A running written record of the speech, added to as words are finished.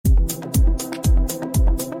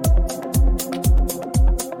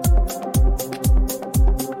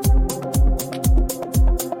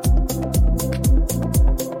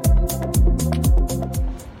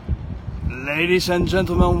Ladies and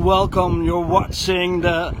gentlemen, welcome. You're watching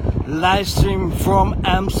the live stream from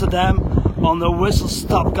Amsterdam on the Whistle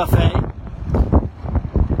Stop Cafe.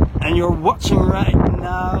 And you're watching right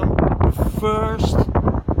now the first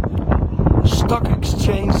stock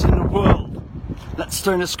exchange in the world. Let's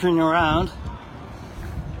turn the screen around.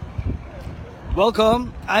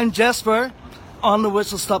 Welcome, I'm Jasper on the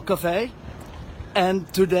Whistle Stop Cafe.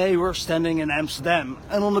 And today we're standing in Amsterdam.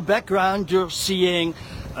 And on the background you're seeing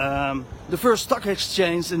the first stock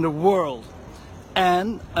exchange in the world.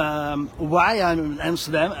 And why I'm in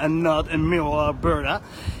Amsterdam and not in Middle Alberta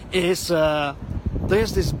is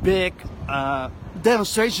there's this big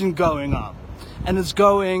demonstration going on. And it's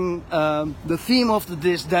going, the theme of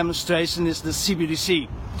this demonstration is the CBDC,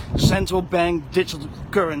 Central Bank Digital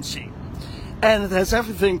Currency. And it has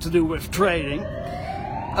everything to do with trading.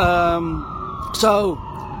 So,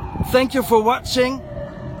 thank you for watching.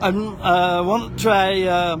 I want to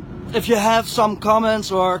try, if you have some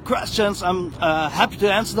comments or questions, I'm happy to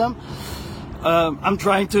answer them. I'm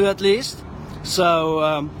trying to at least.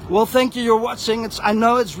 So, well, thank you, you're watching. I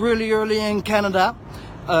know it's really early in Canada,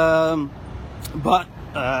 but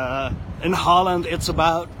in Holland it's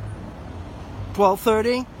about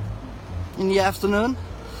 12:30 in the afternoon.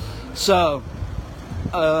 So,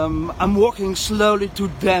 I'm walking slowly to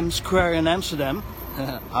Dam Square in Amsterdam.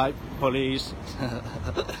 Hi, police.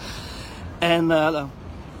 And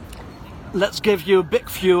let's give you a big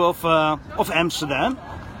view of Amsterdam.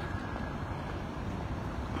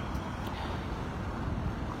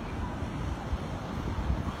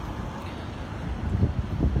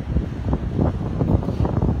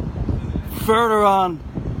 Further on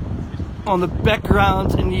the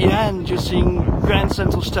background, in the end, you're seeing Grand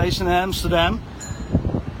Central Station in Amsterdam.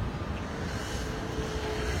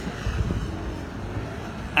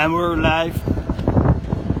 And we're live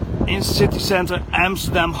in city center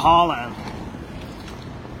Amsterdam, Holland.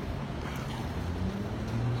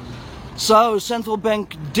 So, central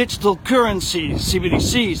bank digital currency,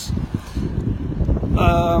 CBDCs.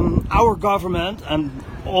 Our government and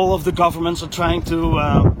all of the governments are trying to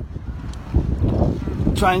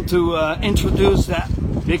introduce that,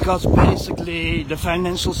 because basically the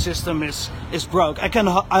financial system is broke.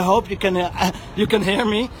 I hope you can hear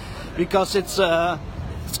me, because it's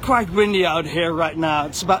quite windy out here right now.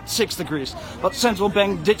 It's about 6 degrees. But central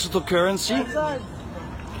bank digital currency,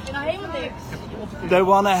 they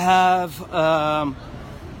want to have,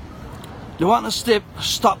 they want to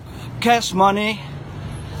stop cash money.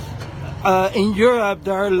 In Europe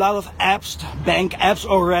there are a lot of apps, bank apps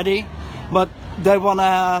already, but the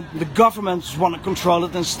governments want to control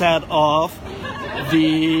it instead of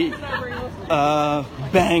the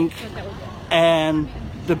bank and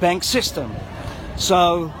the bank system.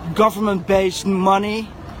 So government-based money,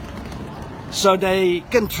 so they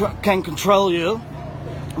can control you,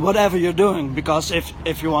 whatever you're doing. Because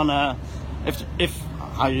if you wanna, if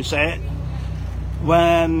how you say it,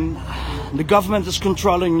 when the government is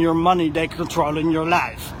controlling your money, they're controlling your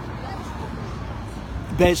life,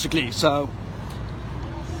 basically. So,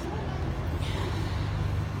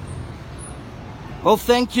 well,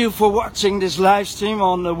 thank you for watching this live stream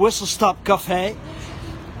on the Whistle Stop Cafe.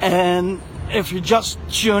 And if you just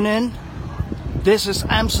tune in, this is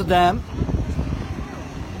Amsterdam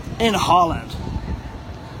in Holland.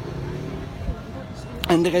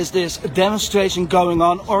 And there is this demonstration going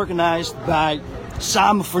on, organized by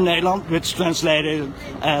Samen voor Nederland, which translated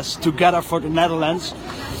as Together for the Netherlands.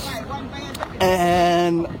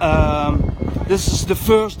 And this is the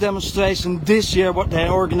first demonstration this year what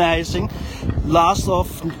they're organizing. Last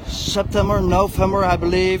of September, November, I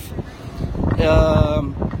believe.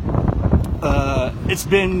 It's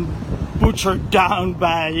been butchered down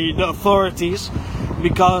by the authorities,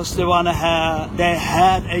 because they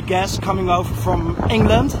had a guest coming over from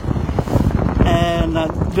England, and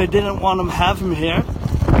they didn't want to have him here.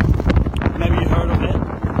 Maybe you heard of it.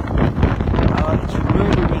 It's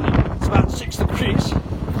really windy. It's about 6 degrees.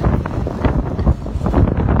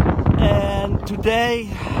 And today,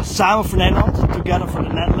 Samen voor Nederland, Together for the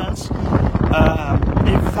Netherlands,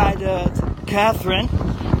 invited Catherine.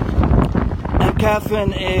 And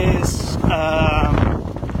Catherine is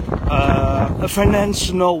a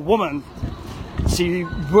financial woman. She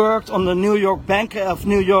worked on the New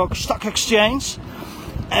York Stock Exchange,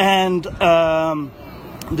 and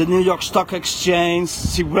the New York Stock Exchange,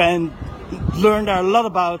 she learned a lot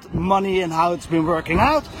about money and how it's been working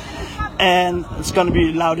out. And it's going to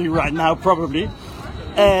be loudy right now, probably.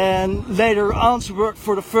 And later on, she worked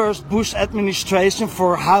for the first Bush administration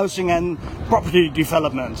for housing and property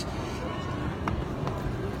development.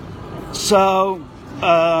 So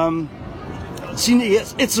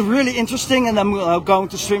it's really interesting, and I'm going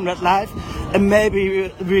to stream that live. And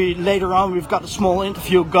maybe we later on we've got a small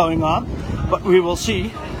interview going on, but we will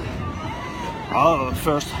see. Oh,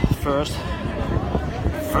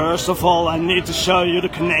 first of all, I need to show you the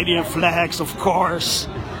Canadian flags, of course,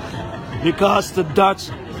 because the Dutch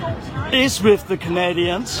is with the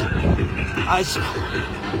Canadians.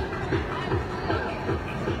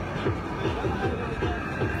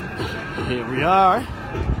 Here we are.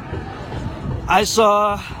 I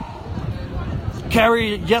saw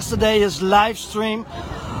Kerry yesterday his live stream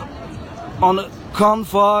on a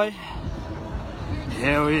convoy.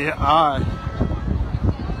 Here we are.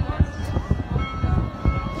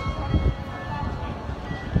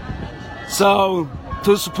 So,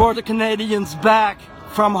 to support the Canadians back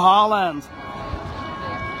from Holland,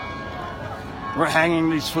 we're hanging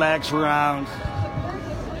these flags around.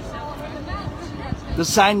 The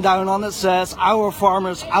sign down on it says, "Our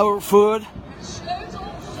farmers, our food."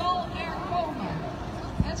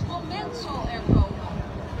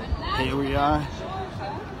 Here we are.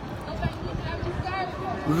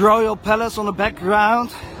 Royal Palace on the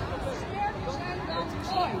background.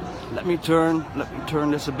 Let me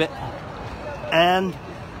turn this a bit. And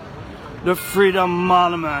the Freedom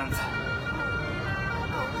Monument.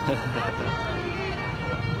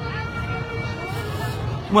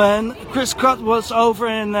 When Chris Scott was over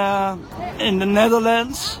in the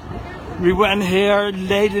Netherlands, we went here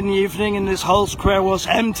late in the evening and this whole square was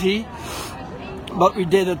empty. But we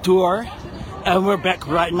did a tour and we're back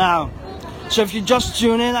right now. So if you just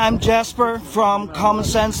tune in, I'm Jasper from Common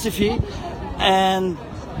Sense TV, and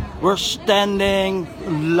we're standing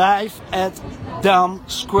live at Dam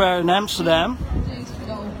Square in Amsterdam.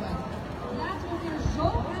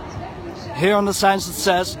 Here on the signs it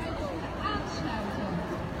says,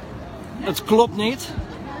 "Het klopt niet."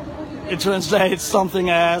 It translates something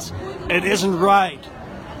as, "It isn't right.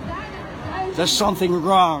 There's something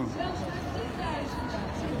wrong."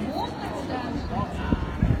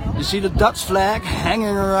 You see the Dutch flag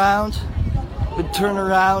hanging around, we turn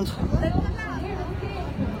around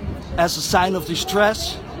as a sign of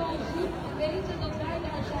distress.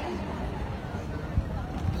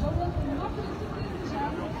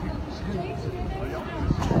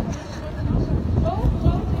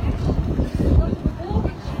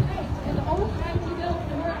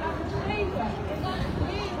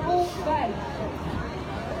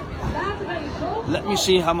 Let me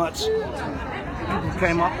see how much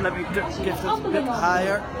came up. Let me give it a bit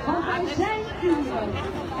higher. Want wij zijn uren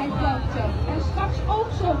en doden en straks ook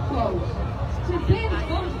zo groot. Te blind,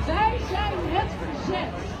 want wij zijn het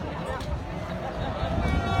verzet.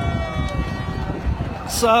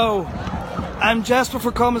 So, I'm Jasper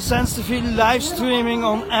for Common Sense TV, live streaming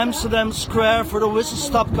on Amsterdam Square for the Whistle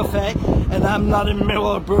Stop Cafe, and I'm not in the middle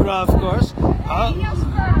of Alberta, of course. Hold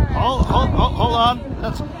on.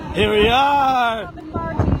 Here we are.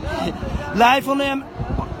 Live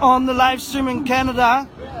on the live stream in Canada.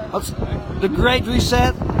 That's the Great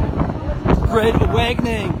Reset, Great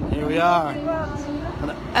Awakening. Here we are. And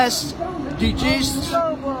the SDGs.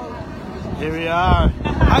 Here we are.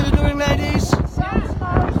 How you doing, ladies?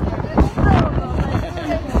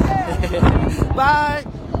 Bye.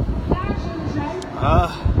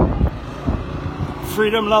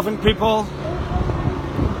 Freedom-loving people.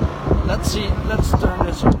 Let's see. Let's turn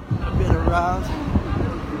this a bit around.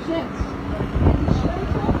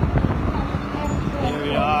 Here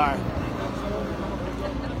we are.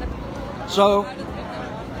 So,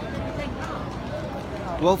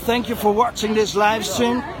 well, thank you for watching this live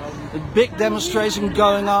stream. A big demonstration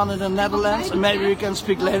going on in the Netherlands, and maybe we can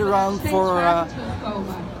speak later on for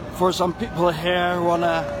some people here who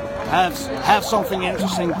wanna have something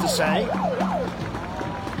interesting to say.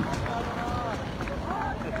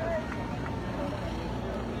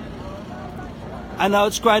 I know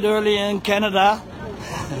it's quite early in Canada,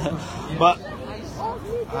 but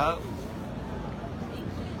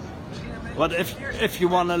if you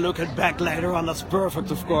want to look it back later on, that's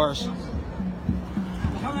perfect, of course. We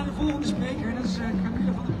gaan naar de volgende spreker, dat is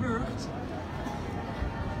Camille van den Burgt.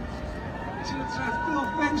 Ik zie dat zij het Call of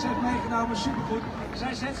Thanks heeft meegenomen, supergoed.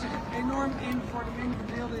 Zij zet zich enorm in voor de minder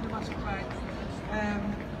bedeelden in de maatschappij.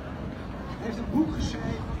 Heeft een boek geschreven.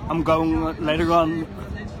 I'm going later on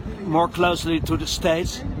more closely to the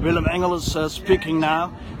States. Willem Engel is speaking now.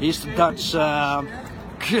 He's the Dutch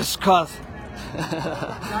Chris Scott. Daar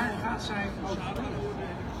gaat zij over.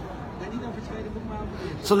 Nee, niet over het tweede boek, maar over het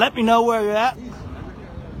eerste. So let me know where you're at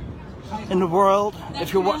in the world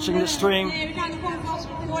if you're watching the stream. We gaan gewoon vast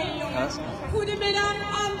beginnen, jongens. Goedemiddag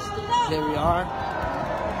Amsterdam. Here we are.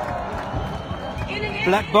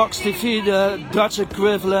 Black Box TV, the Dutch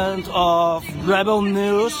equivalent of Rebel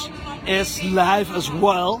News is live as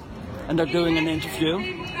well, and they're doing an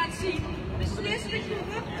interview.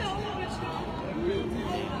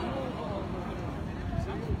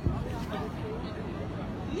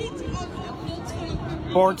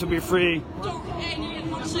 Born to be free.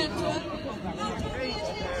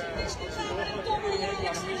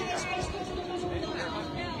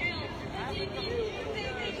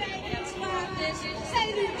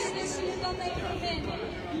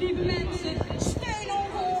 Lieve mensen, steun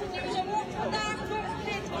ons. Ze wordt vandaag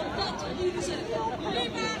verplicht omdat lieve ze.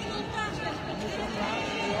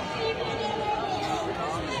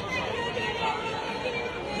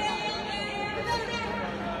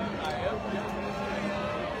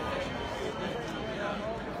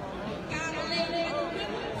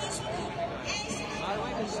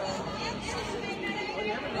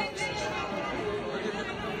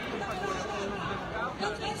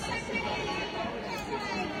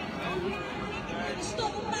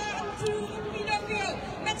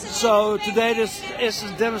 So today this is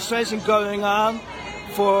a demonstration going on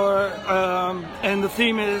for, and the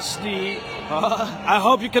theme is the, I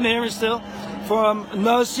hope you can hear me still, from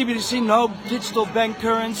no CBDC, no digital bank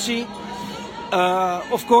currency.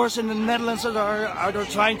 Of course in the Netherlands they're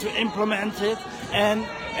trying to implement it, and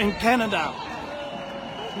in Canada.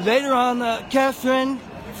 Later on Catherine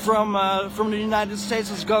from the United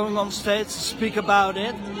States is going on stage to speak about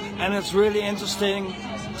it, and it's really interesting,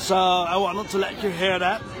 so I wanted to let you hear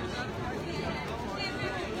that.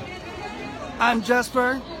 I'm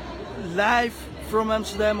Jasper, live from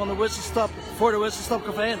Amsterdam on the Whistle Stop for the Whistle Stop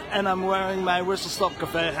Cafe, and I'm wearing my Whistle Stop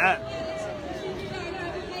Cafe hat.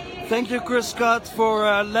 Thank you, Chris Scott,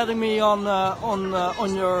 for letting me on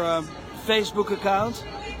your Facebook account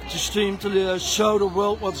to stream, to show the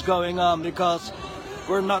world what's going on, because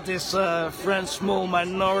we're not this French small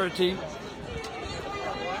minority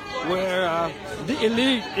where the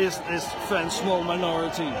elite is this French small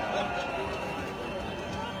minority.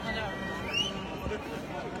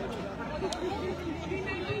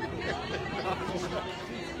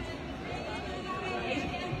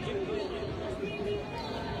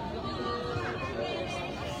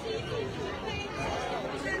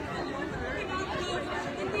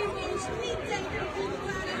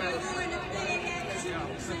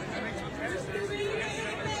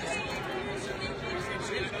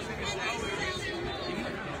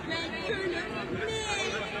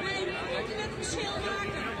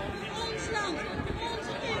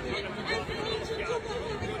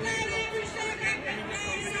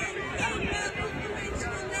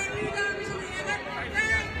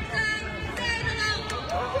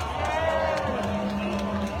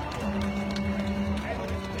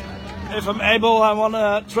 If I'm able, I want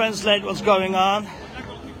to translate what's going on.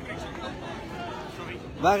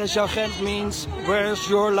 Waar is jouw grens means, where's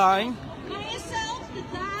your line?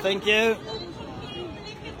 Thank you.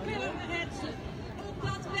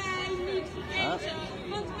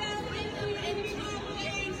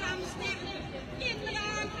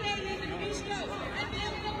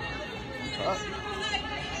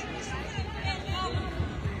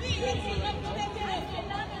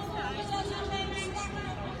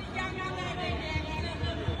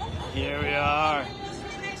 Here we are.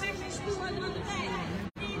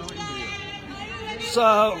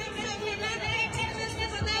 So,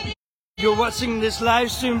 you're watching this live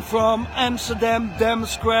stream from Amsterdam Dam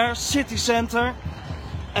Square City Center,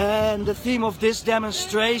 and the theme of this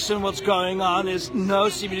demonstration, what's going on, is no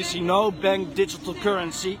CBDC, no bank digital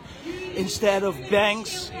currency. Instead of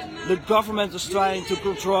banks, the government is trying to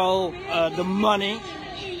control the money,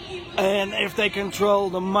 and if they control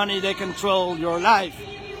the money, they control your life.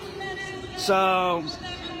 So,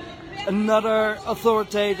 another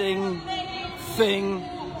authoritating thing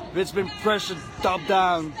which been pressured top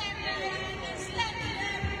down.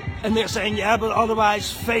 And they're saying, yeah, but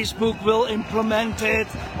otherwise Facebook will implement it,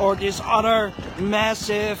 or these other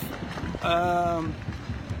massive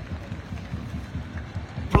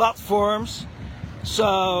platforms.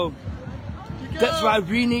 So that's why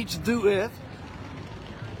we need to do it.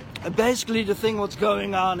 And basically the thing what's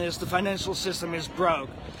going on is the financial system is broke.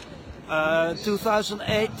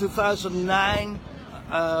 2008, 2009,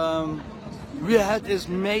 we had this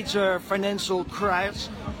major financial crash,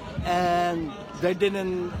 and they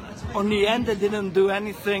didn't, on the end they didn't do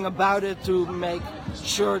anything about it to make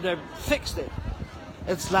sure they fixed it.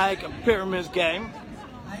 It's like a pyramid game,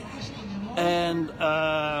 and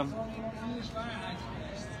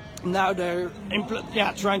now they're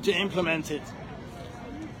trying to implement it.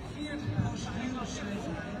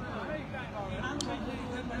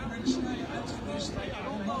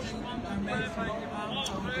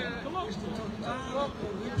 is de totale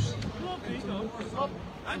corruptie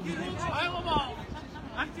en teloorgang.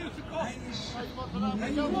 Hij is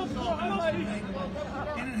helemaal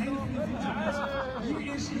in een hele goede situatie.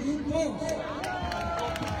 Hier is Jeroen Pols.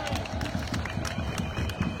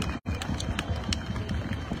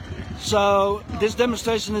 So this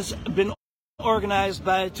demonstration has been organized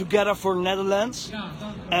by Together for Netherlands,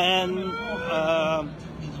 and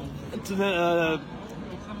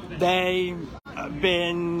they have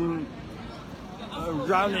been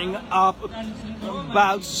rounding up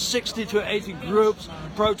about 60 to 80 groups,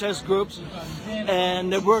 protest groups,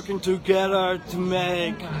 and they're working together to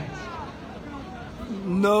make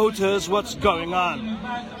notice what's going on.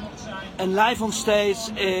 And live on stage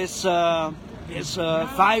is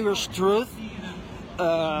Virus Truth,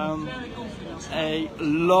 a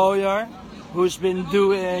lawyer who's been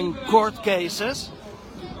doing court cases,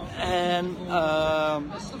 and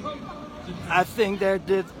I think they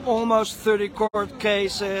did almost 30 court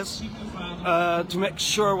cases to make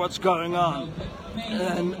sure what's going on,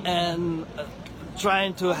 and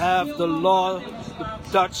trying to have the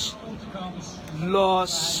Dutch law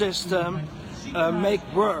system make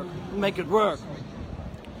it work.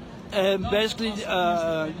 And basically,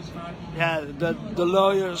 the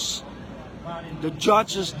lawyers, the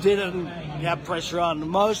judges didn't have pressure on. The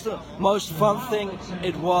most fun thing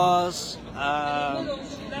it was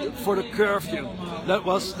for the curfew. That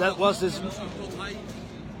was this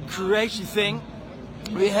crazy thing.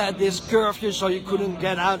 We had this curfew, so you couldn't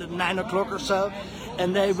get out at 9 o'clock or so.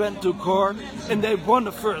 And they went to court, and they won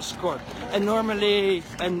the first court. And normally,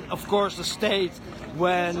 and of course, the state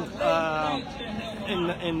went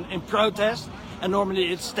in protest, and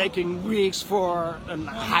normally it's taking weeks for a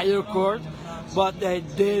higher court. But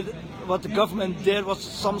what the government did was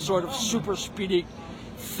some sort of super speedy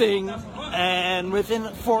thing, and within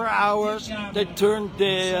 4 hours they turned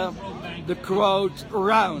the crowd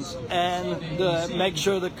around and make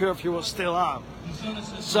sure the curfew was still on.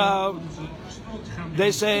 So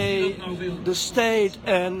they say the state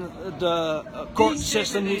and the court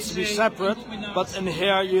system needs to be separate, but in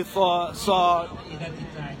here you saw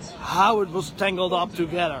how it was tangled up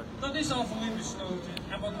together.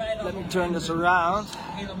 Let me turn this around.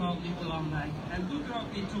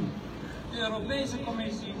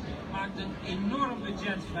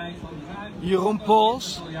 Jeroen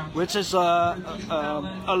Pols, which is a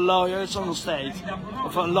lawyer, it's on the state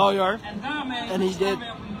of a lawyer, and he did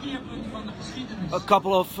a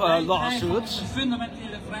couple of lawsuits,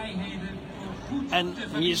 and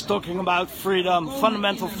he's talking about freedom,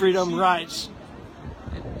 fundamental freedom rights.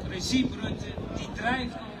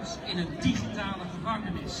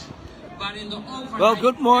 Well,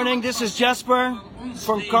 good morning, this is Jasper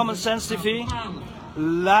from Common Sense TV,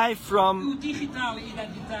 live from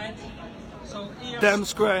Dam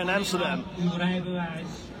Square in Amsterdam.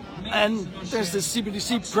 And there's this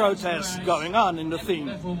CBDC protest going on in the theme.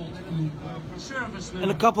 In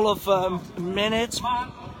a couple of minutes,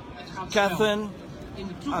 Catherine,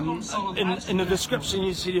 in the description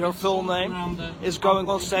you see her full name, is going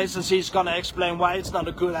on stage and she's going to explain why it's not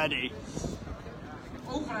a good idea.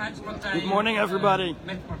 Good morning everybody.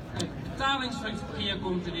 Betalingsverkeer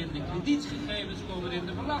komt erin, de kredietgegevens komen erin,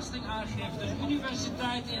 de belastingaangiftes,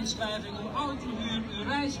 universiteitsinschrijvingen, uw autohuur, uw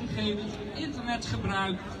reisgegevens, uw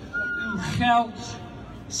internetgebruik, uw geld,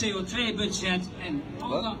 CO2-budget en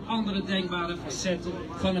alle andere denkbare facetten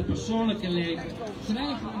van het persoonlijke leven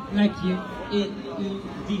krijgen een plekje in uw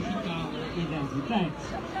digitale identiteit.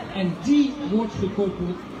 En die wordt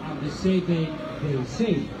gekoppeld aan de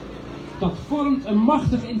CBDC. Dat vormt een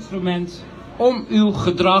machtig instrument om uw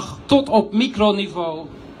gedrag tot op microniveau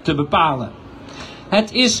te bepalen.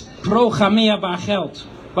 Het is programmeerbaar geld,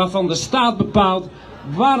 waarvan de staat bepaalt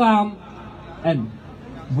waaraan en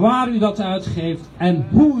waar u dat uitgeeft en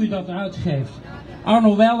hoe u dat uitgeeft.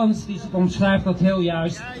 Arno Wellens die omschrijft dat heel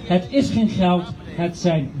juist. Het is geen geld, het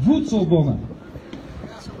zijn voedselbonnen.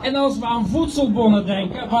 En als we aan voedselbonnen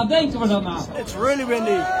denken, waar denken we dan aan? It's really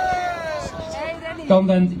windy.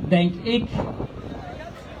 Dan denk ik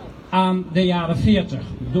aan de jaren 40,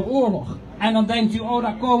 de oorlog. En dan denkt u, oh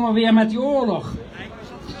daar komen we weer met die oorlog.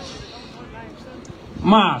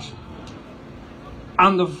 Maar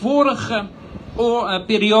aan de vorige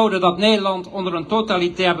periode dat Nederland onder een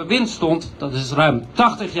totalitair bewind stond, dat is ruim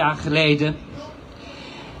 80 jaar geleden.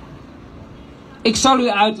 Ik zal u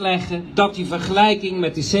uitleggen dat die vergelijking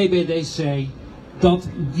met de CBDC, dat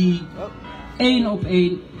die 1 op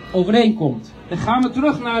 1 overeenkomt. Dan gaan we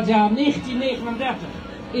terug naar het jaar 1939.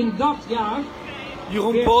 In dat jaar...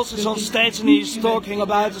 Jeroen Pols is on stage and he's talking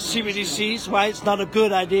about the CBDCs, why it's not a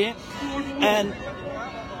good idea. And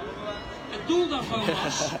Het doel daarvan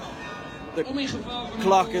was om in geval van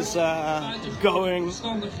clock is going,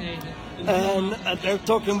 omstandigheden and they're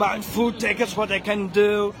talking about food tickets, what they can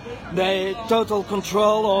do, they total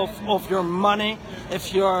control of your money.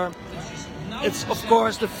 If you're, it's of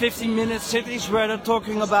course the 15-minute cities where they're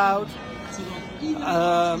talking about.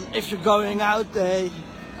 If you're going out,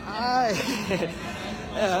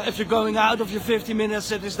 if you're going out of your 15-minute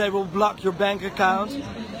cities, they will block your bank account.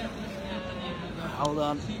 Hold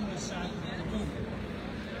on.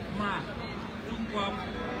 Maar toen kwam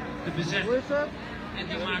de bezetting en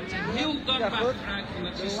die maakte heel dankbaar gebruik van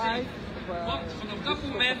het systeem. Want vanaf dat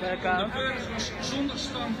moment konden burgers zonder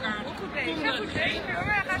stamkaart konden geen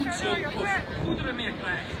voedsel of goederen meer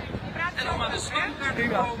krijgen. En om aan de stamkaart te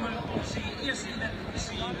komen zie je eerst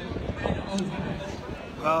identificeren bij de overheid.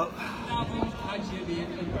 Daarom had je weer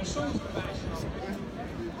een persoonsbewijs.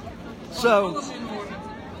 So,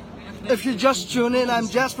 if you just tune in, I'm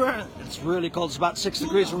Jasper. It's really cold, it's about 6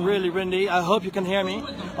 degrees and really windy. I hope you can hear me.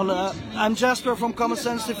 I'm Jasper from Common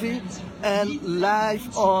Sense TV and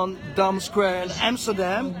live on Dam Square in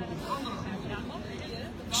Amsterdam.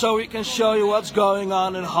 So we can show you what's going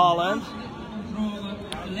on in Holland.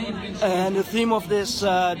 And the theme of this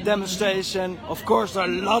demonstration, of course there are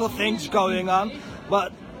a lot of things going on,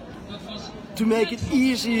 but to make it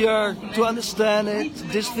easier to understand it,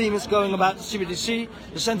 this theme is going about the CBDC,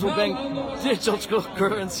 the central bank digital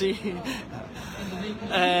currency,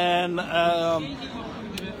 and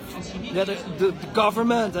the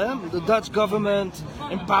government, the Dutch government,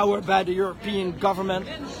 empowered by the European government,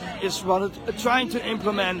 is trying to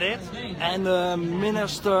implement it. And the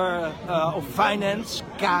Minister of Finance,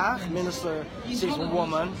 Kaag, Minister, she's a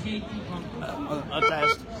woman, at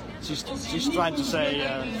last. She's trying to say,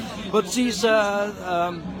 but she's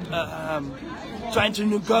trying to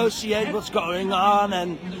negotiate what's going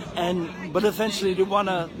on, but eventually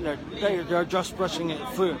they're just pushing it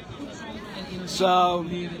through. So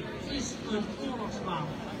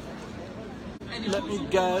let me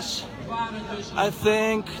guess. I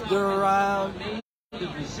think there are around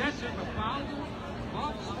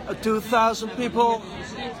 2,000 people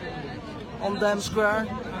on Dam Square.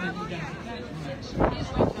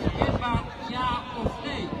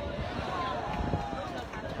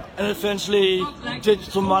 And eventually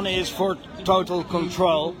digital money is for total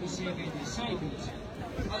control.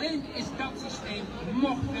 Alleen is dat systeem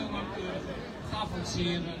nog veel nauwkeuriger,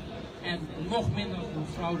 geavanceerder en nog minder voor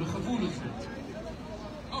fraudegevoeliger.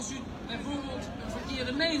 Als u bijvoorbeeld een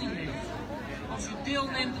verkeerde mening heeft, als u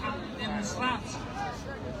deelneemt aan een demonstratie,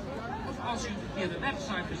 of als u een verkeerde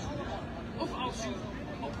website bezoekt, of als u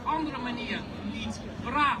op andere manier niet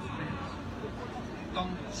braaf bent, dan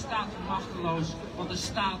staat u machteloos, want de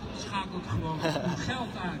staat schakelt gewoon uw geld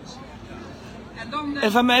uit. En dan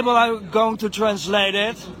If I'm able, I'm going to translate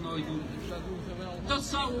it. Dat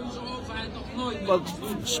zou onze overheid nog nooit But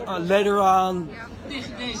later on,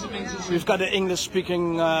 we've got an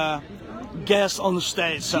English-speaking guest on the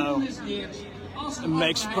stage, so it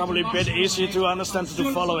makes it probably a bit easier to understand the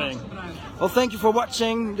following. Well, thank you for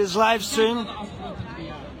watching this live stream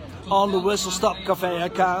on the Whistle Stop Cafe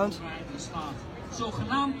account.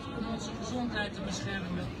 Zogenaamd om onze gezondheid te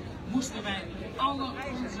beschermen, moesten wij alle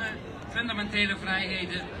onze fundamentele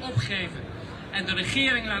vrijheden opgeven. En de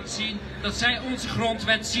regering laat zien dat zij onze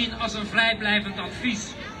grondwet zien als een vrijblijvend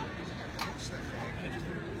advies.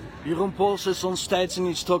 Jeroen Pols is on stage and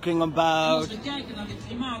he's talking about, Als we kijken naar de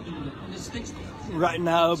klimaatdoelen en de stikstof. right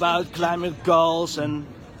now, about climate goals and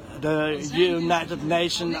the United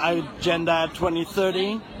Nations Agenda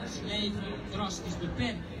 2030. Ons leven drastisch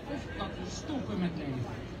beperkt. Of dat we stoppen met leven.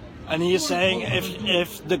 And he is saying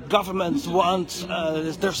if the government wants,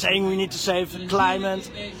 they're saying we need to save the climate,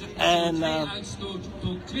 and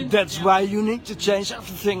that's why you need to change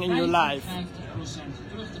everything in your life.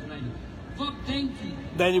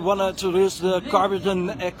 They wanted to reduce the carbon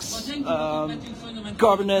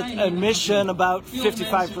emission about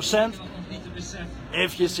 55%.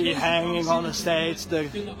 If you see hanging on the stage the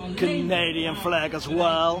Canadian flag as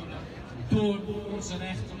well. Door onze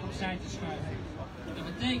rechten opzij te schuiven. Dat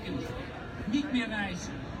betekent niet meer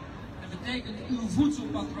reizen. Dat betekent uw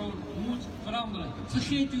voedselpatroon moet veranderen.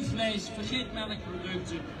 Vergeet uw vlees, vergeet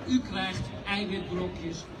melkproducten. U krijgt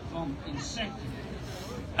eiwitbrokjes van insecten.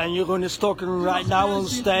 And Jeroen is talking right now on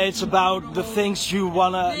stage about the things you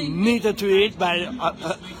needed to eat by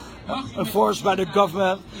enforced by the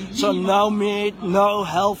government. So no meat, no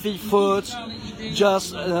healthy food,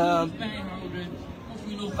 just a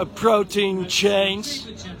protein change.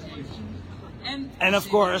 And of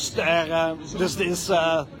course, there's this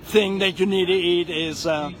thing that you need to eat is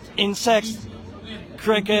insects,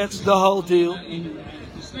 crickets, the whole deal.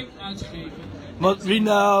 strikt uitgeven. But we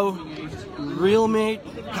know real meat,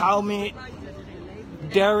 cow meat,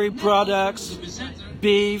 dairy products,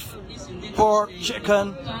 beef, pork,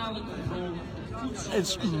 chicken.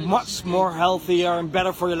 It's much more healthier and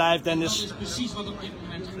better for your life than this Precies wat op dit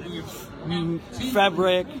moment gebeurt.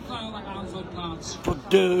 fabric Totale aanval plaats.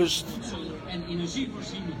 produced En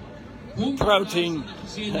energievoorziening. protein.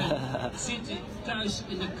 Gezinnen zitten thuis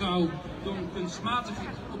in de kou door een kunstmatig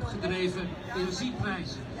opgedreven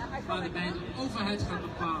energieprijzen. Waarbij de overheid gaat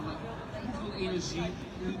bepalen hoeveel energie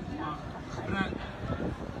u mag gebruiken.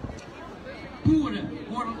 Boeren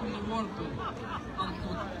worden onderworpen aan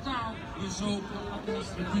totaal bezopen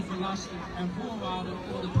administratieve lasten en voorwaarden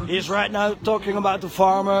voor de productie. He's right now talking about the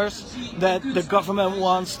farmers, that the government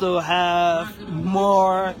wants to have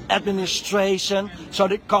more administration so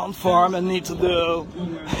they can't farm and need to do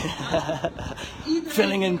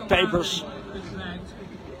filling in papers.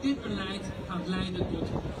 Dit beleid gaat leiden tot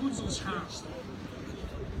voedselschaarste.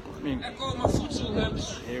 Er komen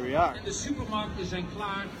voedselhubs Here we are. en de supermarkten zijn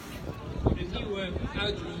klaar voor de nieuwe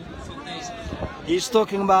uitrol van deze. He's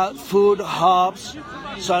talking about food hubs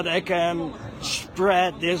so they can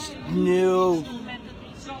spread this new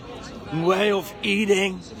way of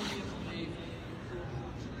eating.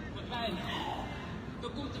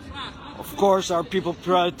 Of course, there are people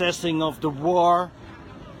protesting of the war,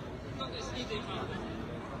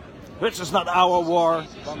 which is not our war.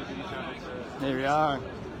 Here we are.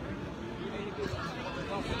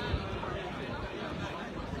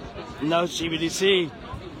 No CBDC.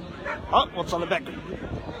 Oh, what's on the back?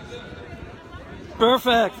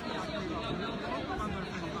 Perfect.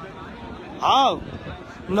 Oh,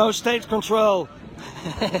 no state control.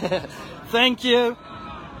 Thank you.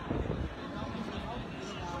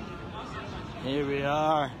 Here we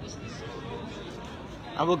are.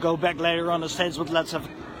 I will go back later on the States, but let's have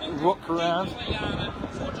a walk around.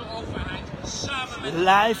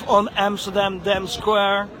 Live on Amsterdam Dam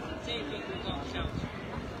Square.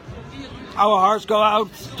 Our hearts go out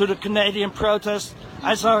to the Canadian protest.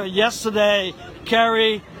 I saw yesterday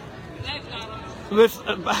Kerry with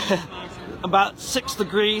about 6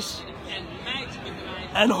 degrees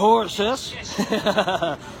and horses.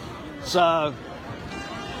 So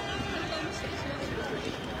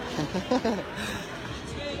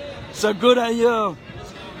so good on you.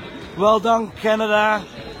 Well done, Canada.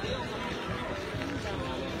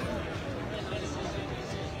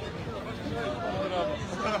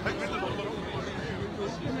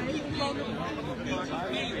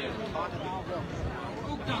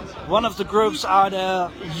 One of the groups are the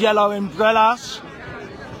Yellow Umbrellas,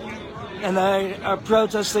 and they are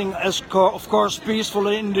protesting, of course,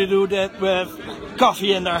 peacefully, and they do that with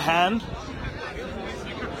coffee in their hand.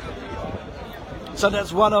 So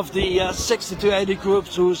that's one of the 60 to 80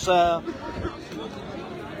 groups who's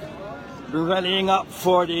rallying up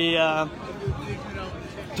for the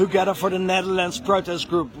Together for the Netherlands protest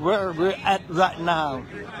group, where we're at right now.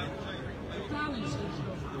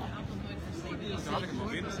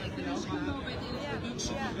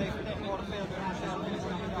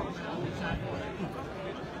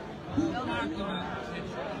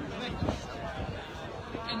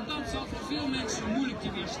 En dat zal voor veel mensen moeilijk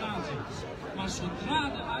te weerstaan zijn. Maar zodra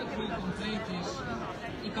de uitrol compleet is,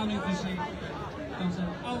 ik kan u verzekeren, dan zijn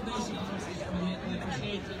al deze projecten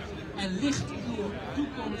vergeten en ligt uw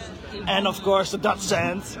toekomst in. And of course the Dutch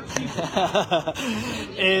cent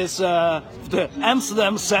is the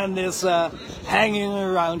Amsterdam cent is hanging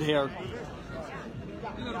around here.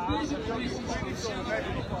 Deze kwesties zelf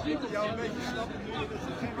 20%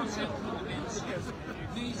 van de mensen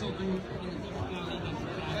wie zal doen in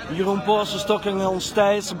de Jeroen Pols is talking on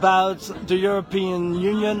stage about the European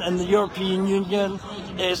Union, and the European Union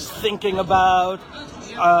is thinking about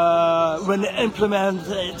when they implement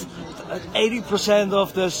it, 80%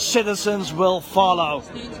 of the citizens will follow.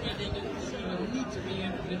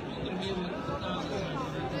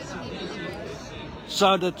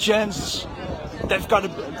 So the chance they've got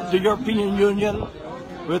the European Union,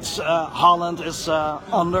 which Holland is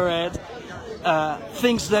under it,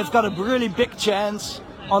 thinks they've got a really big chance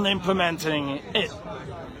on implementing it.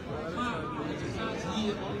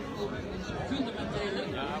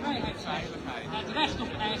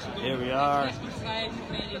 Here we are.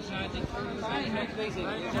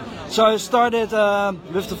 So I started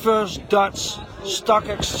with the first Dutch stock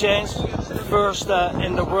exchange, the first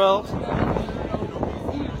in the world.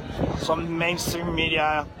 Some mainstream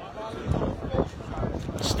media,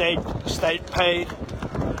 state paid,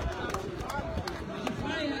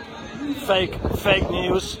 fake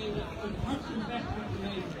news.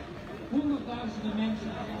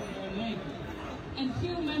 En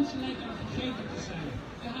veel mensen lijken er vergeten te zijn.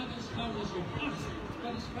 We hadden eens gauw eens op 8.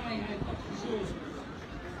 Dat is vrijheid op verzorging.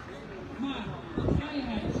 Maar de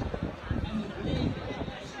vrijheid en het leven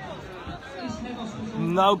is net als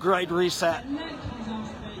gezond. No Great Reset. Het lijkt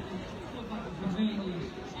vanzelfsprekend totdat het verdwenen is.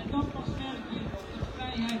 En dat pas werkelijk de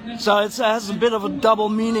vrijheid met So it has a bit of a double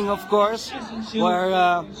meaning, of course,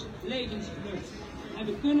 where levensvlucht. En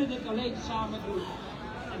we kunnen dit alleen samen doen.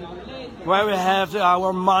 En alleen we have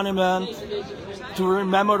our monument to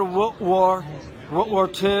remember the World War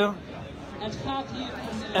II, het gaat hier om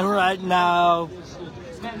and right now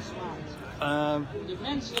menswaard. De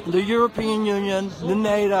mensen the European Union, the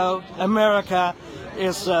NATO, America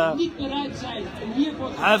is niet bereid zijn om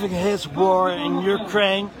hiervoor te having his war in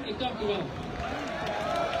Ukraine. Ik dank u wel.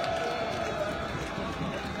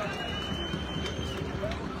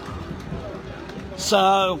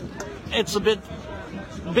 So it's a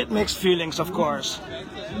bit mixed feelings, of course.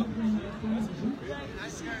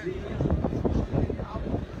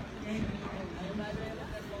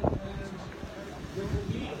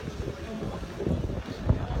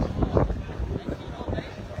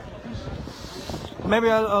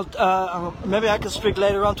 Maybe I can speak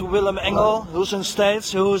later on to Willem Engel, who's in the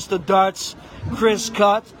States, who is the Dutch Chris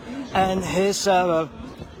Scott, and his.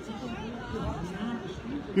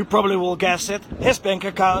 You probably will guess it. His bank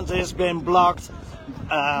account has been blocked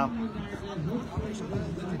by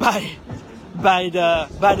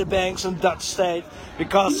the banks in Dutch state,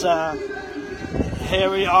 because here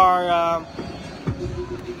we are.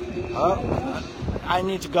 I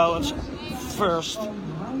need to go first.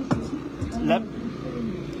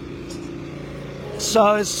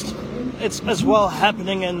 So it's as well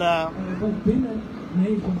happening in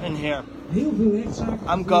here.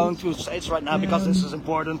 I'm going to the States right now because this is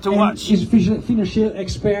important to watch. Ze is een financieel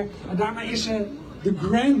expert en daarmee is ze the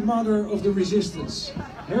grandmother of the resistance.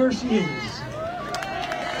 Here she is.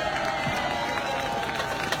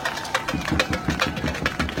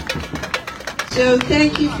 So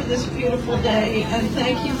thank you for this beautiful day, and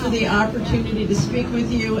thank you for the opportunity to speak with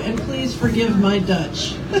you, and please forgive my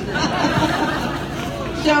Dutch.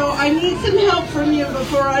 So I need some help from you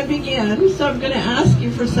before I begin, so I'm going to ask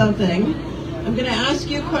you for something. I'm going to ask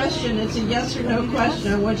you a question. It's a yes or no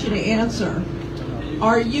question. I want you to answer.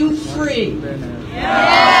 Are you free?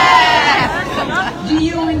 Yes! Do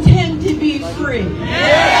you intend to be free?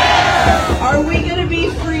 Yes! Are we going to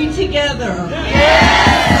be free together?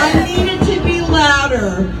 Yes! I need it to be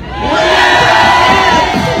louder.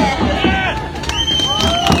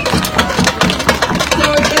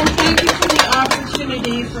 So again, thank you for the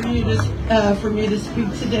opportunity for me to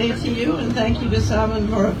speak today to you, and thank you to Simon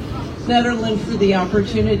for Netherlands for the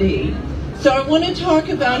opportunity. So I want to talk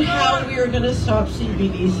about how we are going to stop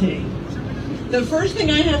CBDC. The first thing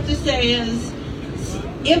I have to say is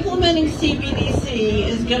implementing CBDC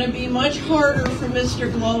is going to be much harder for Mr.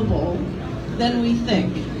 Global than we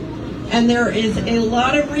think. And there is a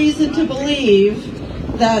lot of reason to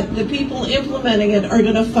believe that the people implementing it are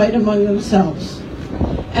going to fight among themselves.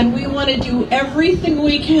 And we want to do everything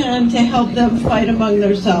we can to help them fight among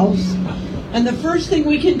themselves. And the first thing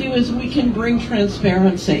we can do is we can bring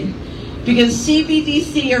transparency. Because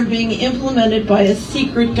CBDC are being implemented by a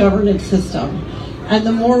secret governance system. And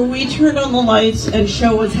the more we turn on the lights and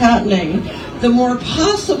show what's happening, the more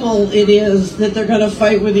possible it is that they're going to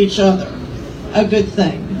fight with each other. A good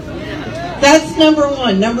thing. That's number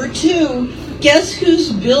one. Number two, guess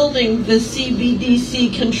who's building the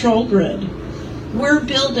CBDC control grid? We're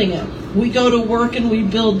building it. We go to work and we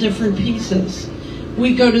build different pieces.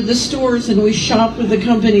 We go to the stores and we shop with the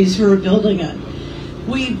companies who are building it.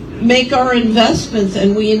 We make our investments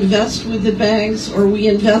and we invest with the banks or we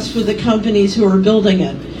invest with the companies who are building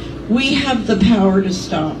it. We have the power to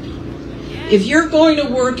stop. If you're going to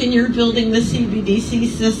work and you're building the CBDC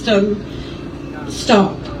system,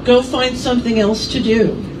 stop. Go find something else to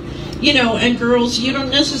do. You know, and girls, you don't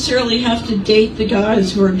necessarily have to date the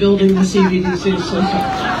guys who are building the CBDC system.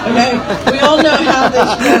 Okay? We all know how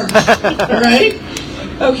this works. All right?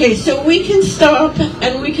 Okay, so we can stop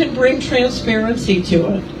and we can bring transparency to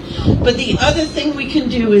it. But the other thing we can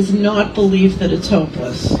do is not believe that it's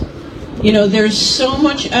hopeless. You know, there's so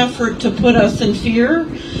much effort to put us in fear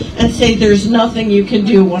and say there's nothing you can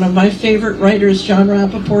do. One of my favorite writers, John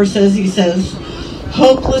Rappaport, says,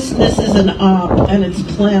 hopelessness is an op and it's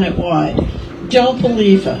planet-wide. Don't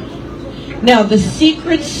believe it. Now, the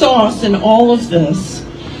secret sauce in all of this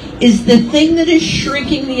is the thing that is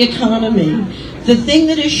shrinking the economy, the thing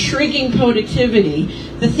that is shrinking productivity,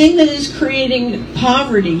 the thing that is creating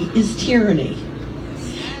poverty is tyranny.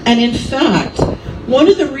 And in fact, One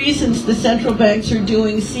of the reasons the central banks are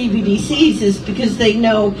doing CBDCs is because they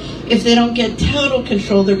know if they don't get total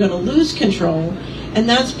control, they're going to lose control. And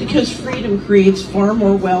that's because freedom creates far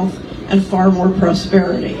more wealth and far more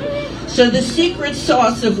prosperity. So the secret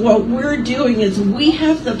sauce of what we're doing is we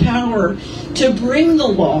have the power to bring the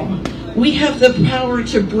law. We have the power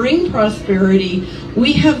to bring prosperity.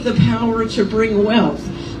 We have the power to bring wealth.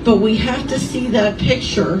 But we have to see that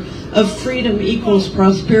picture of freedom equals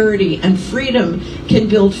prosperity, and freedom can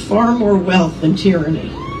build far more wealth than tyranny.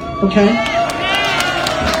 Okay?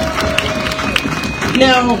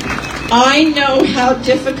 Now, I know how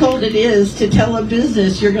difficult it is to tell a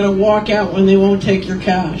business you're going to walk out when they won't take your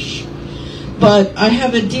cash. But I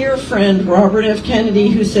have a dear friend, Robert F. Kennedy,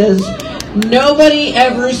 who says, nobody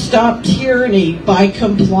ever stopped tyranny by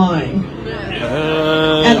complying.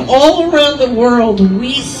 And all around the world,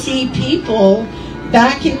 we see people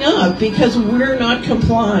backing up because we're not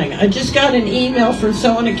complying. I just got an email from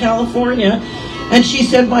someone in California, and she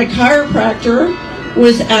said my chiropractor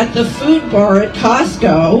was at the food bar at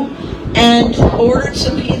Costco and ordered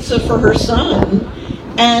some pizza for her son.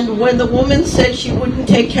 And when the woman said she wouldn't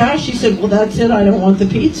take cash, she said, well, that's it, I don't want the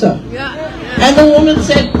pizza. And the woman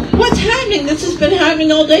said, what's happening? This has been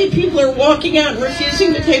happening all day. People are walking out and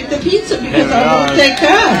refusing to take the pizza because I won't take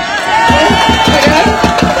cash.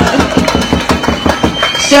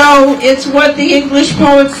 So it's what the English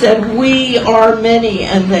poet said, we are many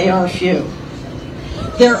and they are few.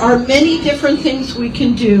 There are many different things we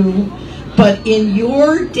can do, but in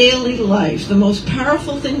your daily life, the most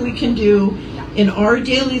powerful thing we can do in our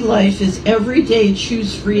daily life is every day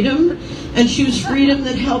choose freedom, and choose freedom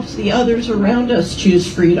that helps the others around us choose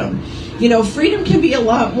freedom. You know, freedom can be a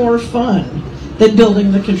lot more fun than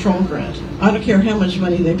building the control grid. I don't care how much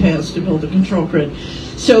money they pay us to build a control grid.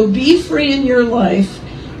 So be free in your life.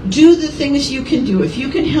 Do the things you can do. If you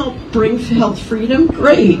can help bring health freedom,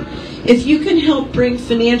 great. If you can help bring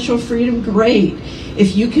financial freedom, great.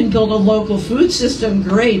 If you can build a local food system,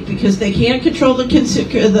 great, because they can't control the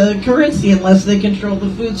currency unless they control the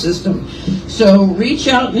food system. So reach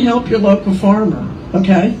out and help your local farmer,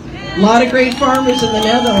 okay? A lot of great farmers in the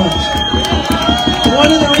Netherlands.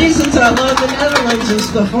 One of the reasons I love the Netherlands is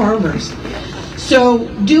the farmers. So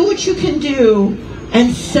do what you can do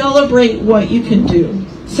and celebrate what you can do.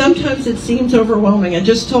 Sometimes it seems overwhelming. I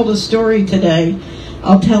just told a story today.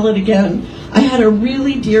 I'll tell it again. I had a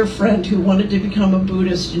really dear friend who wanted to become a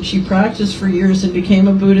Buddhist, and she practiced for years and became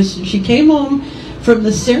a Buddhist, and she came home from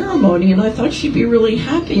the ceremony, and I thought she'd be really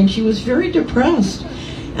happy, and she was very depressed.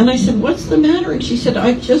 And I said, what's the matter? And she said,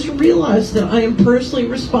 I just realized that I am personally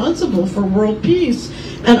responsible for world peace,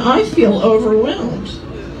 and I feel overwhelmed.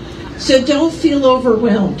 So don't feel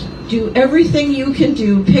overwhelmed. Do everything you can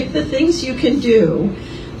do. Pick the things you can do.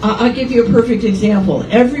 I'll give you a perfect example.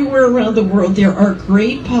 Everywhere around the world, there are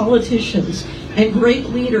great politicians and great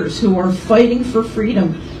leaders who are fighting for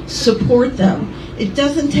freedom. Support them. It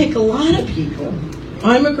doesn't take a lot of people.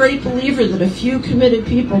 I'm a great believer that a few committed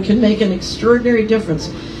people can make an extraordinary difference.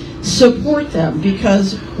 Support them,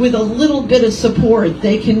 because with a little bit of support,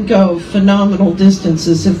 they can go phenomenal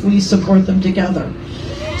distances if we support them together.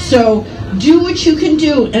 So do what you can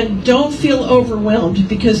do, and don't feel overwhelmed,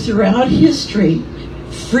 because throughout history,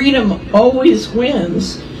 freedom always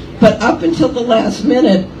wins, but up until the last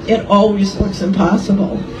minute, it always looks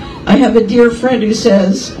impossible. I have a dear friend who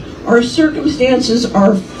says, our circumstances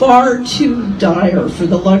are far too dire for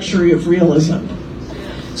the luxury of realism.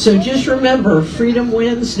 So just remember, freedom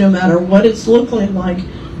wins no matter what it's looking like.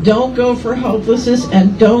 Don't go for hopelessness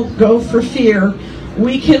and don't go for fear.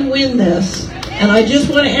 We can win this. And I just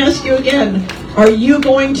want to ask you again, are you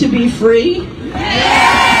going to be free?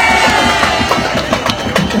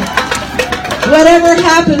 Whatever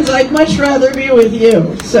happens, I'd much rather be with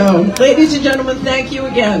you. So, ladies and gentlemen, thank you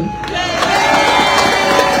again.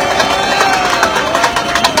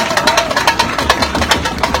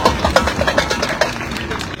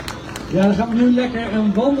 Ja, dan gaan we nu lekker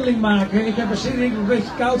een wandeling maken. Ik heb er zin in, ik heb een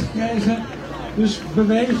beetje koud gekregen. Dus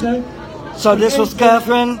bewegen. So this was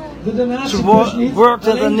Catherine. She worked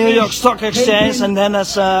at the New York Stock Exchange and then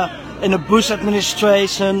as in the Bush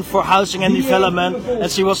administration for housing and development,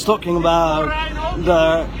 and she was talking about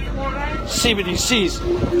the CBDC's.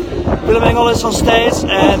 Willem Engel is on stage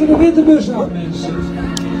and... de witte bus aan, mensen.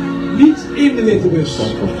 Niet in de witte bus.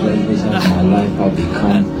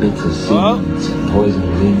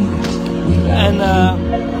 And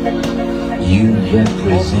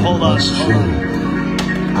hold on.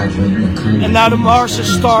 And now the march is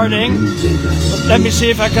starting. Let me see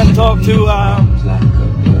if I can talk to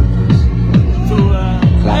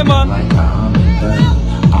Raymond.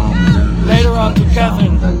 Later on to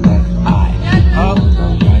Catherine. up.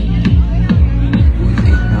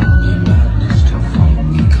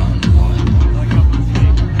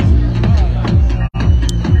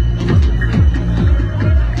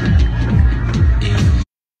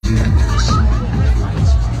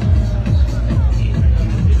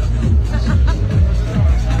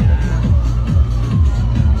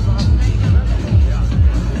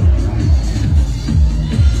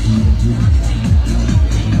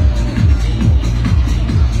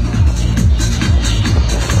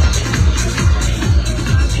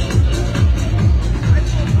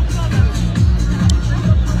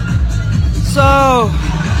 So,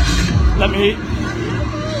 let me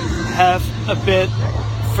have a bit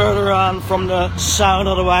further on from the sound,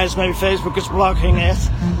 otherwise maybe Facebook is blocking it.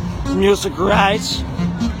 Music rights.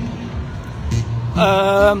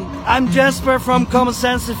 I'm Jasper from Common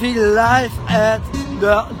Sense TV, live at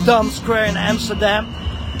the Dam Square in Amsterdam.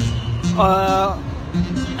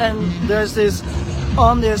 And there's this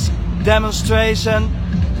demonstration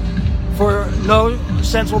for no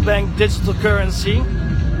central bank digital currency.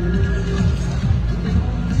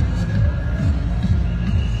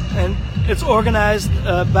 And it's organized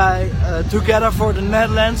by Together for the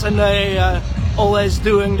Netherlands, and they always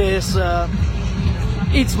doing this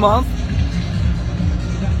each month.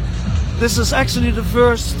 This is actually the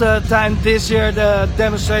first time this year the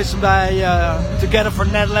demonstration by Together for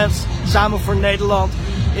Netherlands, Samen voor Nederland,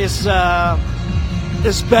 is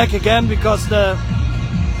back again, because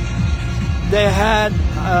they had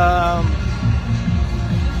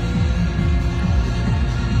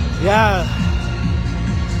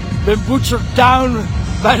been butchered down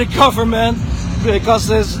by the government, because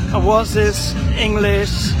this was this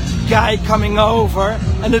English guy coming over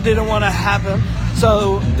and it didn't want to happen.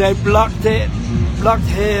 So they blocked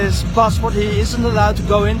his passport. He isn't allowed to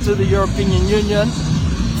go into the European Union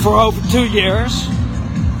for over 2 years.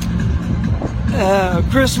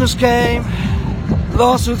 Christmas came,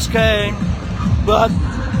 lawsuits came, but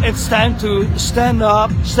it's time to stand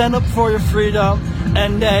up for your freedom,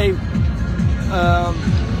 and they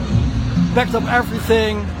backed up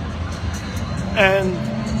everything, and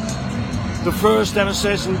the first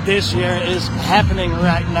demonstration this year is happening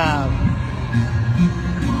right now.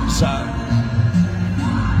 So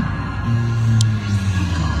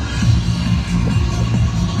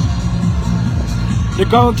they're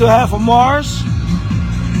going to have a march.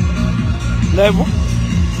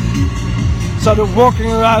 So they're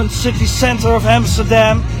walking around city center of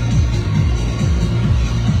Amsterdam.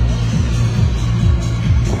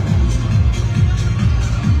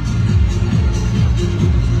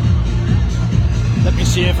 Let me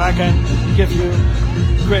see if I can give you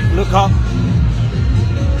a quick look up.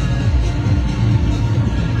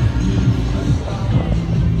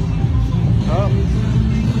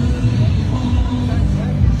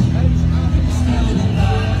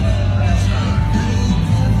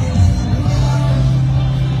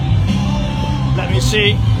 Let me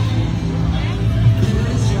see.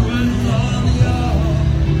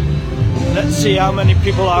 Let's see how many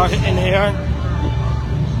people are in here.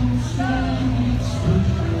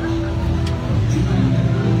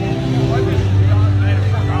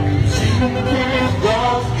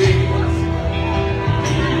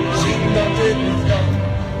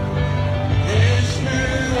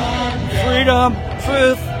 Freedom,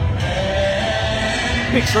 truth.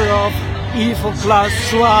 Picture of evil Klaus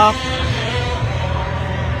Schwab.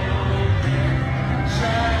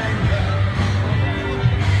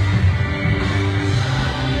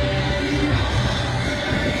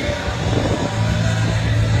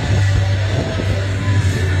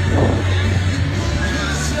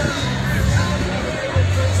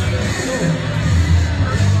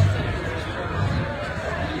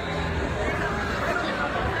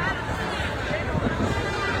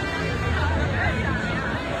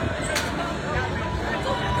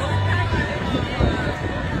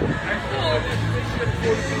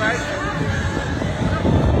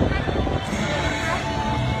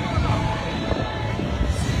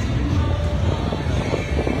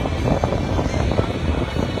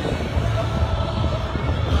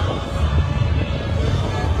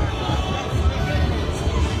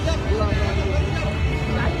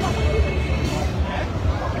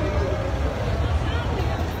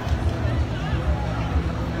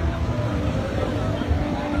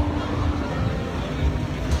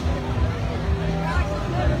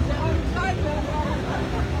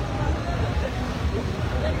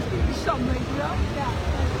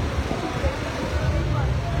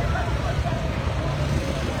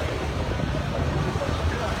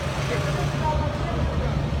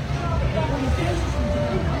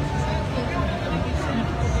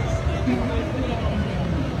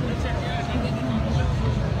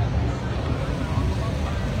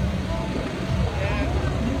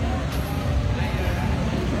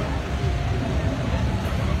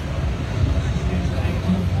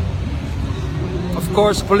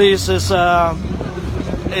 course, police is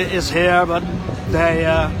here, but they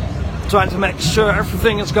trying to make sure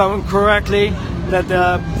everything is going correctly, that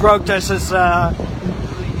the protest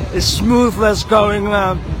is smoothness going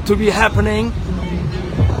to be happening.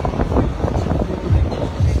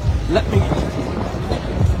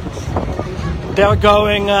 They're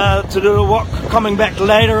going to do the walk, coming back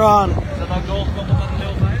later on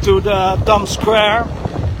to the Dam Square.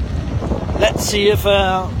 Let's see if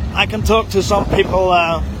I can talk to some people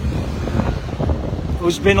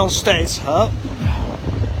who's been on stage, huh?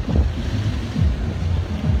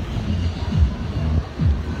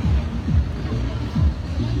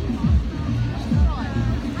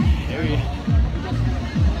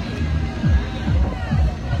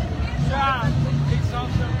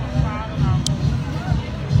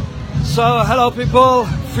 So, hello people,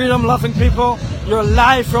 freedom-loving people. You're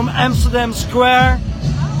live from Amsterdam Square,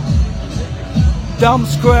 Dam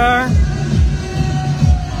Square,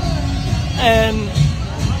 and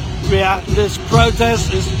yeah, this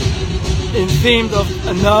protest is in theme of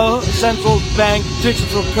a no central bank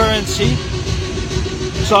digital currency.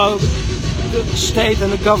 So the state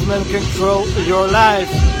and the government control your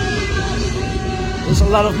life. There's a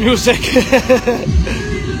lot of music.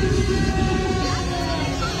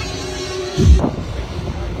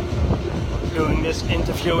 Doing this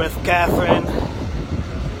interview with Catherine.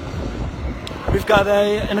 We've got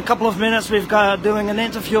in a couple of minutes we've got doing an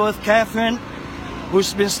interview with Catherine,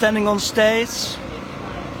 who's been standing on stage.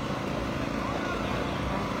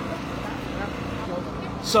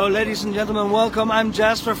 So ladies and gentlemen, welcome. I'm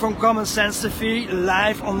Jasper from Common Sense TV,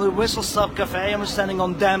 live on the Whistle Stop Cafe, and we're standing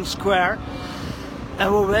on Dam Square.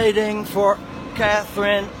 And we're waiting for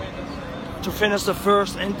Catherine to finish the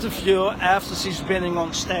first interview after she's been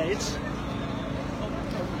on stage.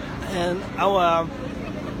 And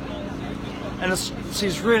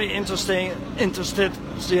she's really interested.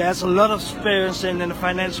 She has a lot of experience in the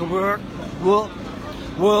financial world.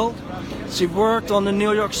 She worked on the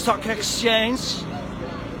New York Stock Exchange,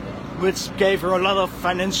 which gave her a lot of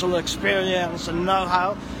financial experience and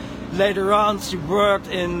know-how. Later on, she worked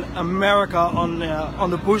in America on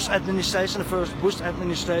the Bush administration, the first Bush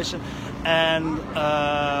administration, and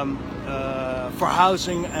for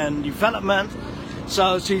housing and development.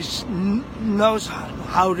 So she knows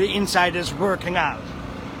how the inside is working out.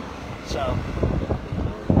 So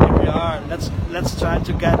here we are. Let's try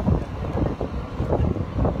to get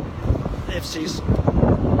if she's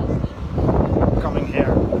coming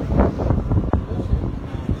here.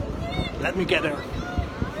 Let me get her.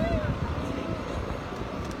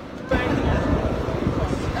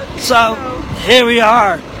 So here we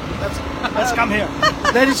are. Let's come here,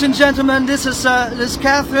 ladies and gentlemen. This is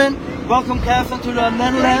Catherine. Welcome, Catherine, to the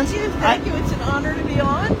Netherlands. Thank you. It's an honor to be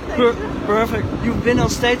on. Perfect. You've been on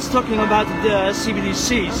stage talking about the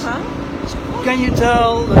CBDCs. Can you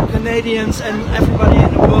tell the Canadians and everybody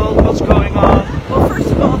in the world what's going on? Well,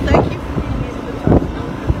 first of all, thank you for being able to talk to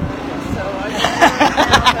North America. So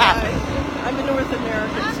I'm a North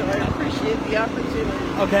American, so I appreciate the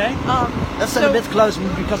opportunity. Okay. Let's stand a bit closer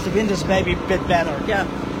because the wind is maybe a bit better. Yeah.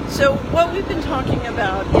 So what we've been talking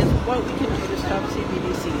about is what we can do to stop CBDCs.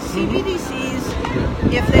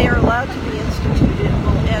 CBDCs, if they are allowed to be instituted,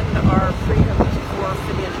 will end our freedom for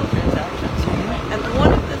financial transactions. And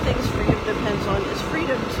one of the things freedom depends on is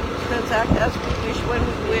freedom to transact as we wish, when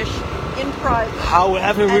we wish, in private.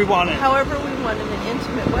 However we want it. However we want in an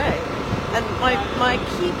intimate way. And my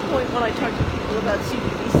key point when I talk to people about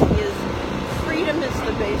CBDC is freedom is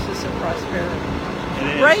the basis of prosperity.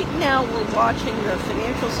 Right now, we're watching the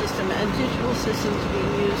financial system and digital systems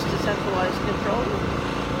being used to centralize control.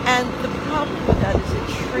 And the problem with that is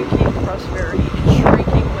it's shrinking prosperity, it's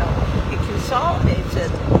shrinking wealth. It consolidates it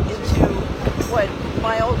into what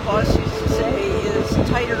my old boss used to say is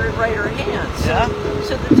tighter and righter hands.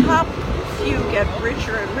 So the top few get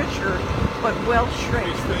richer and richer, but wealth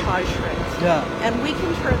shrinks, the pie shrinks. And we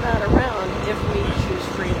can turn that around if we choose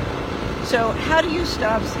freedom. So how do you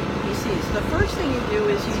stop CBDCs? The first thing you do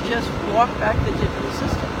is you just walk back the digital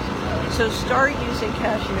systems. So start using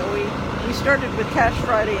cash. You know, we started with Cash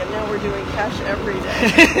Friday, and now we're doing cash every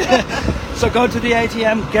day. So go to the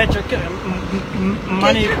ATM, get your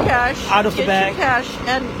money, get your cash out of the bank. Your cash,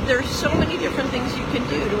 and there's so many different things you can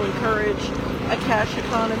do to encourage a cash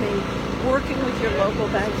economy. Working with your local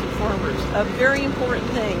banks and farmers. A very important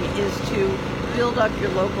thing is to build up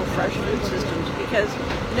your local fresh food systems, because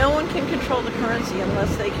no one can control the currency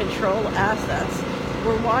unless they control assets.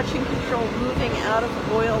 We're watching control moving out of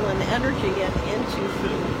oil and energy and into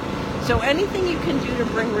food. So anything you can do to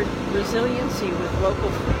bring resiliency with local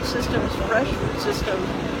food systems, fresh food systems,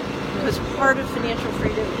 because part of financial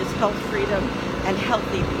freedom is health freedom, and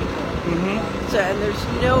healthy people. So, and there's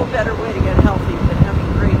no better way to get healthy than having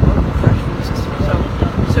a great local fresh food system.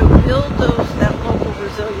 So build that local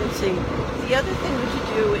resiliency. The other thing that you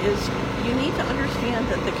do is you need to understand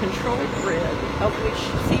that the control grid of which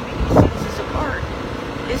CBDCs is a part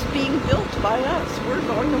is being built by us. We're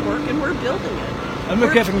going to work and we're building it. And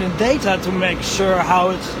we're giving the data to make sure how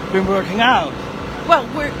it's been working out. Well,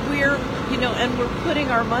 we're and we're putting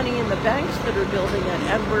our money in the banks that are building it,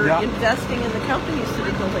 and we're investing in the companies that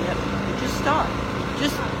are building it. Just stop.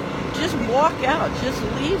 Just walk out. Just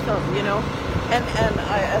leave them. And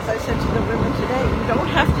as I said to the women today, you don't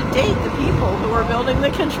have to date the people who are building the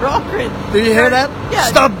control grid. Do you hear that? Yeah.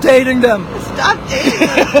 Stop dating them. Stop dating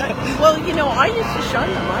them. Well, I used to shun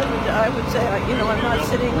them. I would say,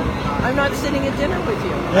 I'm not sitting at dinner with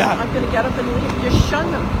you. Yeah. I'm going to get up and leave. Just shun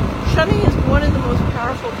them. Shunning is one of the most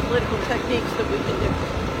powerful political techniques that we can do.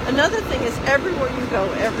 Another thing is everywhere you go,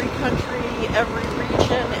 every country, every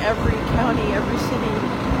region, every county, every city,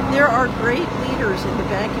 there are great leaders in the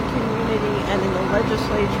banking community and in the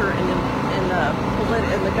legislature and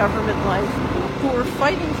in the government life who are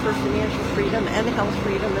fighting for financial freedom and health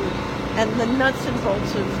freedom and the nuts and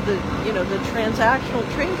bolts of the transactional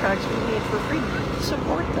train tracks we need for freedom.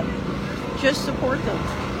 Support them. Just support them.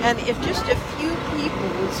 And if just a few people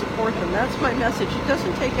would support them, that's my message. It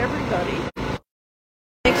doesn't take everybody.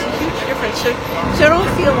 It makes a huge difference. So don't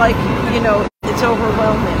feel like, it's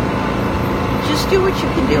overwhelming. Just do what you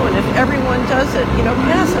can do, and if everyone does it,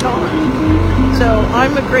 pass it on. So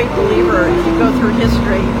I'm a great believer, if you go through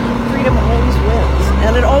history, freedom always wins.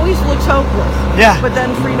 And it always looks hopeless. Yeah. But then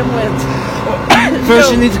freedom wins. First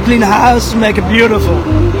you need to clean the house to make it beautiful.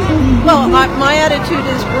 Well, my attitude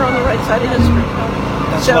is we're on the right side of history.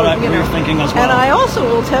 That's what we're thinking as well. And I also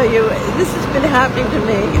will tell you, this has been happening to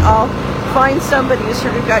me. I'll find somebody who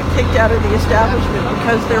sort of got kicked out of the establishment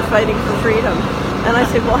because they're fighting for freedom. And I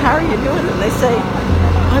say, well, how are you doing? And they say,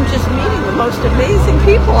 I'm just meeting the most amazing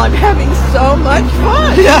people. I'm having so much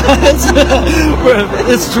fun. Yeah,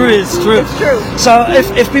 it's true. It's true. It's true. So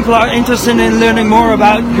if people are interested in learning more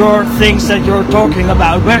about your things that you're talking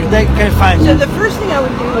about, where they can find So you? the first thing I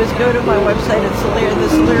would do is go to my website. It's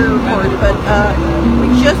the Solera Report. But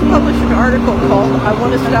we just published an article called I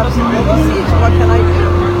Want to Stop CBDCs. What can I do?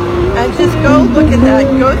 And just go look at that,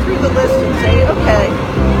 go through the list and say, okay,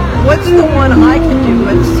 what's the one I can do?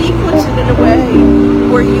 And sequence it in a way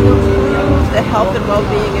where you improve the health and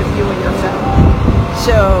well-being of you and your family.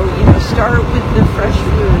 So, start with the fresh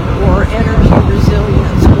food or energy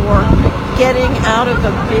resilience or getting out of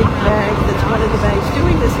a big bank that's one of the banks,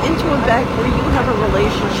 doing this into a bank where you have a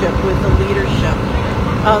relationship with the leadership.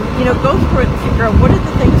 Go through it and figure out what are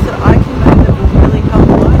the things that I can do that will really help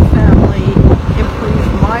my family improve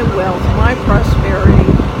my wealth, my prosperity,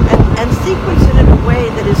 and sequence it in a way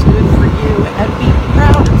that is good for you, and be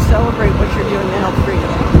proud and celebrate what you're doing to help freedom.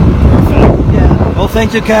 Perfect. Yeah. Well,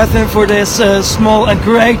 thank you, Catherine, for this small and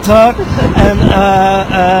great talk, and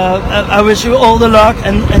I wish you all the luck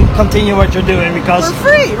and continue what you're doing, because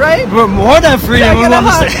we're free, right? We're more than free. Yeah, we want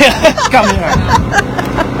to stay. Come here.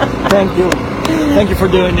 Thank you. Thank you for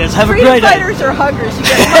doing this. Have a great day. Freedom fighters are huggers. You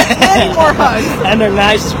get many more hugs. And they're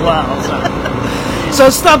nice as well. So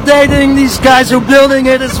stop dating these guys who are building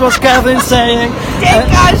it, is what Catherine's saying. Date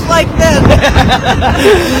guys like them.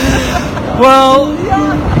 Well,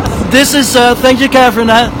 this is, thank you, Catherine.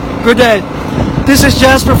 Good day. This is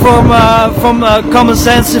Jasper from Common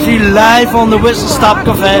Sense TV, live on the Whistle Stop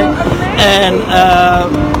Cafe. And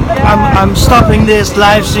I'm stopping this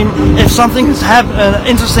live stream. If something is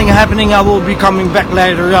interesting happening, I will be coming back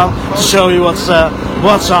later on to show you what's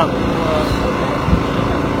on.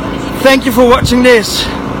 Thank you for watching this,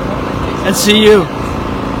 and see you.